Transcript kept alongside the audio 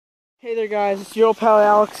Hey there guys, it's your old pal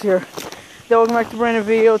Alex here. Welcome back to a brand new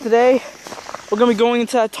video. Today, we're going to be going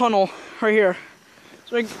into that tunnel right here.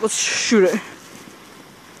 So let's shoot it.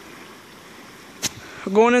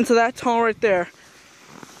 We're going into that tunnel right there.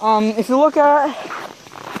 If you look at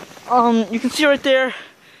it, you can see right there,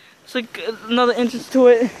 it's like another entrance to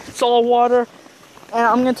it. It's all water. And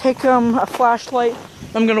I'm going to take a flashlight.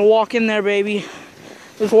 I'm going to walk in there, baby.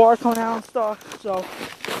 There's water coming out and stuff, so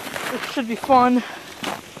it should be fun.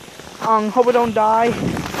 Hope I don't die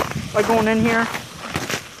by going in here.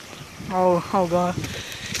 Oh god.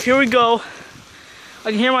 Here we go. I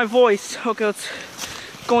can hear my voice. Okay, let's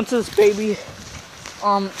go into this baby.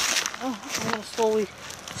 I'm gonna slowly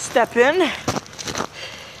step in.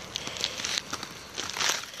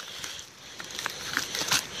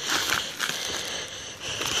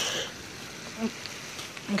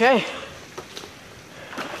 Okay.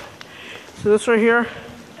 So this right here,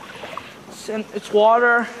 it's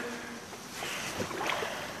water.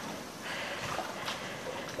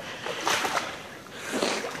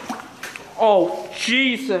 Oh,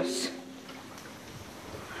 Jesus.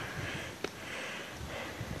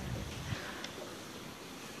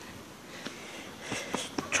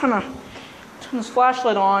 Trying to turn this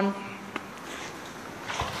flashlight on.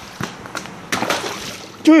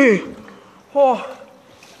 Dude. Oh.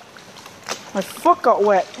 My foot got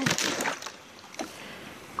wet.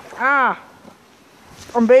 Ah.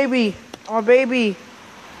 I'm baby. I'm a baby.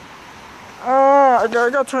 I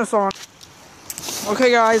gotta turn this on. Okay,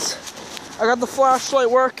 guys. I got the flashlight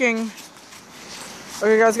working.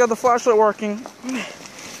 Okay, guys, got the flashlight working.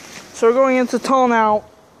 So we're going into tunnel now.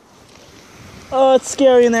 Oh, it's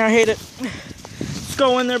scary in there. I hate it. Let's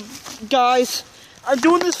go in there, guys. I'm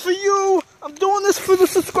doing this for you. I'm doing this for the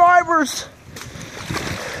subscribers.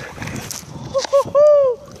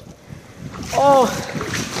 Oh,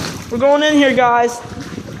 we're going in here, guys.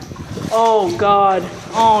 Oh, God.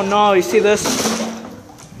 Oh, no. You see this?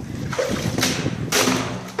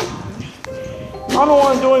 I don't know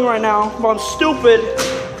what I'm doing right now, but I'm stupid.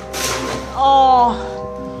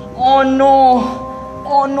 Oh no.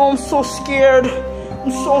 Oh no, I'm so scared.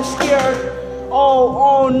 I'm so scared.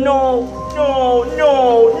 Oh no.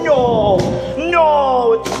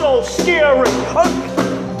 No, it's so scary.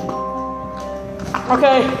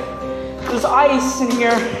 Okay, there's ice in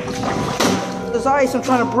here. There's ice I'm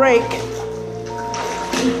trying to break.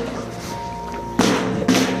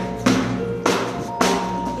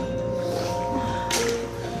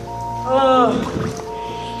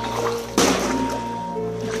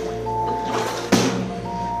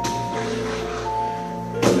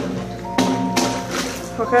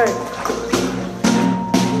 Okay.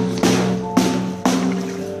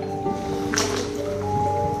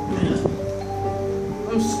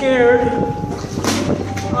 I'm scared.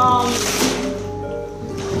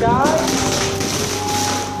 Guys.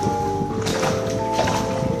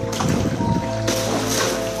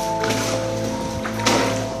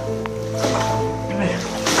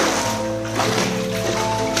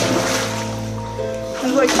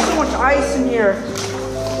 There's like so much ice in here.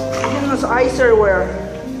 There's ice everywhere.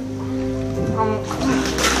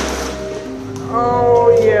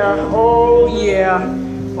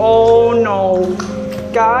 Oh no.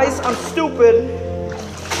 Guys, I'm stupid.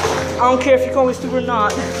 I don't care if you call me stupid or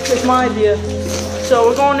not. It's my idea. So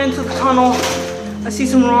we're going into the tunnel. I see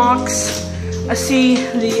some rocks. I see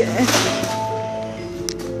the...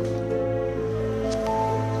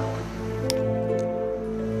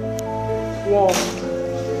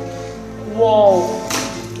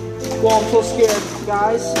 Whoa, I'm so scared,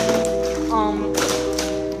 guys.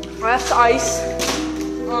 That's the ice.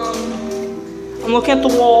 I'm looking at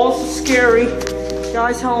the walls. It's scary.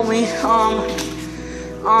 Guys, help me.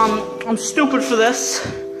 I'm stupid for this.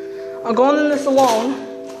 I'm going in this alone.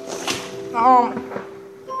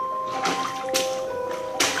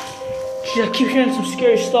 Geez, I keep hearing some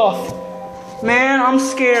scary stuff. Man, I'm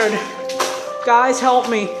scared. Guys, help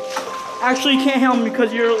me. Actually, you can't help me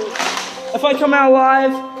because if I come out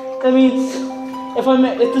alive, that means if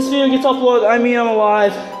this video gets uploaded, I mean I'm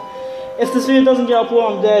alive. If this video doesn't get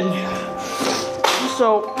uploaded, I'm dead.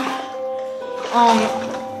 So, I'm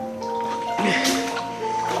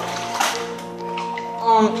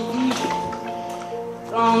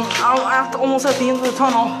almost at the end of the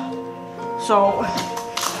tunnel. So,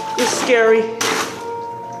 it's scary.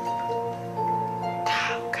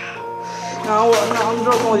 No, I'm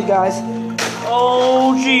joking with you guys.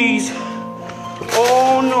 Oh, jeez.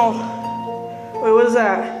 Oh, no. Wait, what is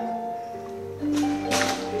that?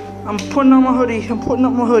 I'm putting on my hoodie. I'm putting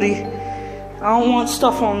up my hoodie. I don't want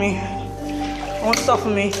stuff on me. I want stuff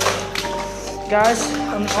on me. Guys,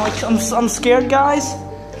 I'm scared, guys.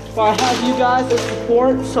 but I have you guys as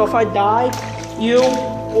support. So if I die, you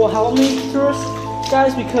will help me through this,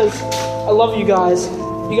 guys, because I love you guys.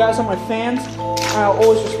 You guys are my fans, and I'll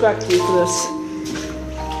always respect you for this.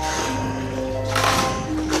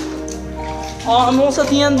 I'm almost at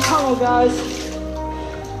the end of the tunnel, guys.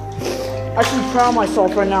 I should be proud of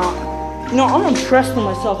myself right now. You know, I'm impressed with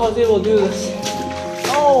myself. I was able to do this.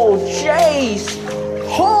 Oh, jeez.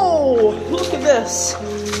 Oh, look at this.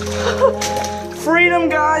 Freedom,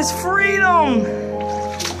 guys, freedom.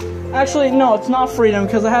 Actually, no, it's not freedom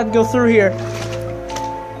because I had to go through here.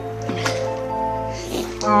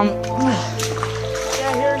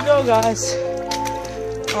 Yeah, here we go, guys.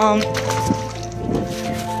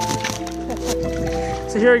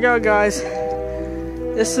 So here we go, guys.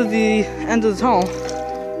 This is the end of the tunnel.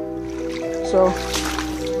 So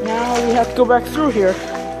now we have to go back through here.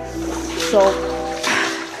 So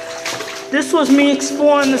this was me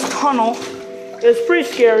exploring this tunnel. It was pretty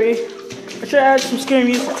scary. I should add some scary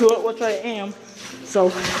music to it, which I am.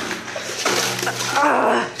 So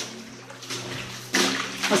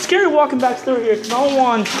it's scary walking back through here because I don't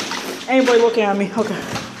want anybody looking at me. Okay,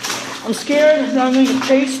 I'm scared that I'm gonna get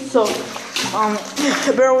chased. So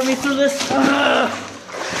bear with me through this.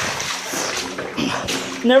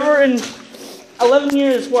 Never in 11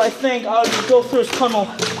 years will I think I would go through this tunnel.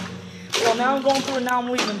 Well, now I'm going through it, now I'm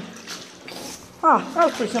leaving. That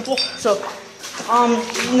was pretty simple. So,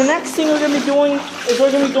 the next thing we're going to be doing is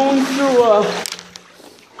we're going to be going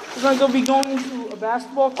through, to a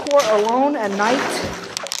basketball court alone at night.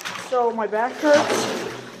 So, my back hurts.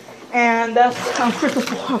 And that's,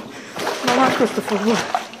 Christopher. No, not Christopher.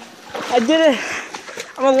 I did it.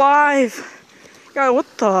 I'm alive. God,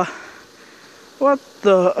 what the,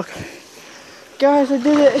 okay. Guys, I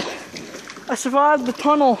did it. I survived the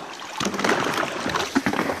tunnel.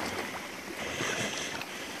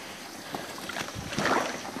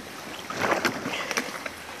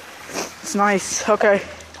 It's nice, okay.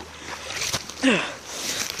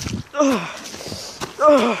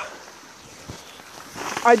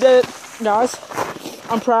 I did it, guys.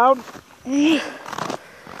 I'm proud. I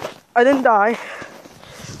didn't die.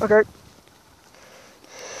 Okay.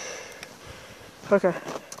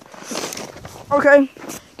 Okay,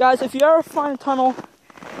 guys, if you ever find a tunnel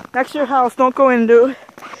next to your house, don't go into it,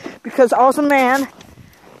 because I was a man.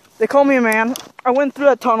 They call me a man. I went through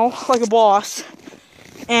that tunnel like a boss,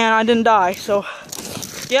 and I didn't die. So,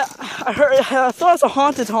 yeah, I thought it was a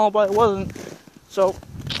haunted tunnel, but it wasn't. So,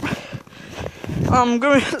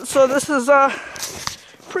 so this is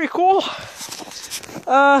pretty cool.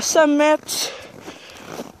 7 minutes.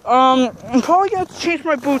 I'm probably gonna have to change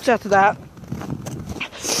my boots after that.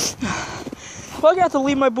 Probably gonna have to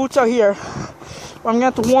leave my boots out here. I'm gonna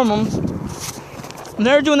have to warm them. I'm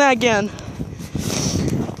never doing that again.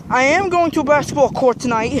 I am going to a basketball court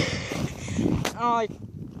tonight. Like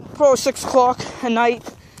probably 6 o'clock at night.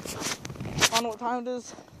 I don't know what time it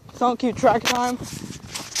is. So I don't keep track of time.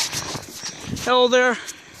 Hello there.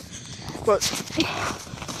 But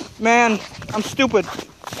man, I'm stupid.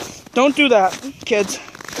 Don't do that, kids.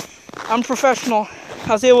 I'm professional.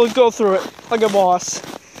 I was able to go through it like a boss.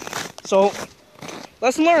 So,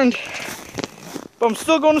 lesson learned. But I'm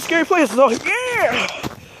still going to scary places. So, yeah!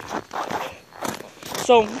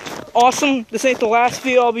 So, awesome. This ain't the last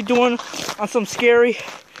video I'll be doing on some scary.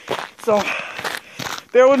 So,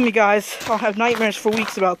 bear with me, guys. I'll have nightmares for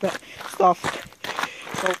weeks about that stuff.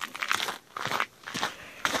 So,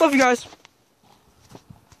 love you guys.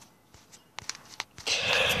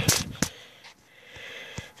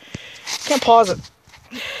 Can't pause it.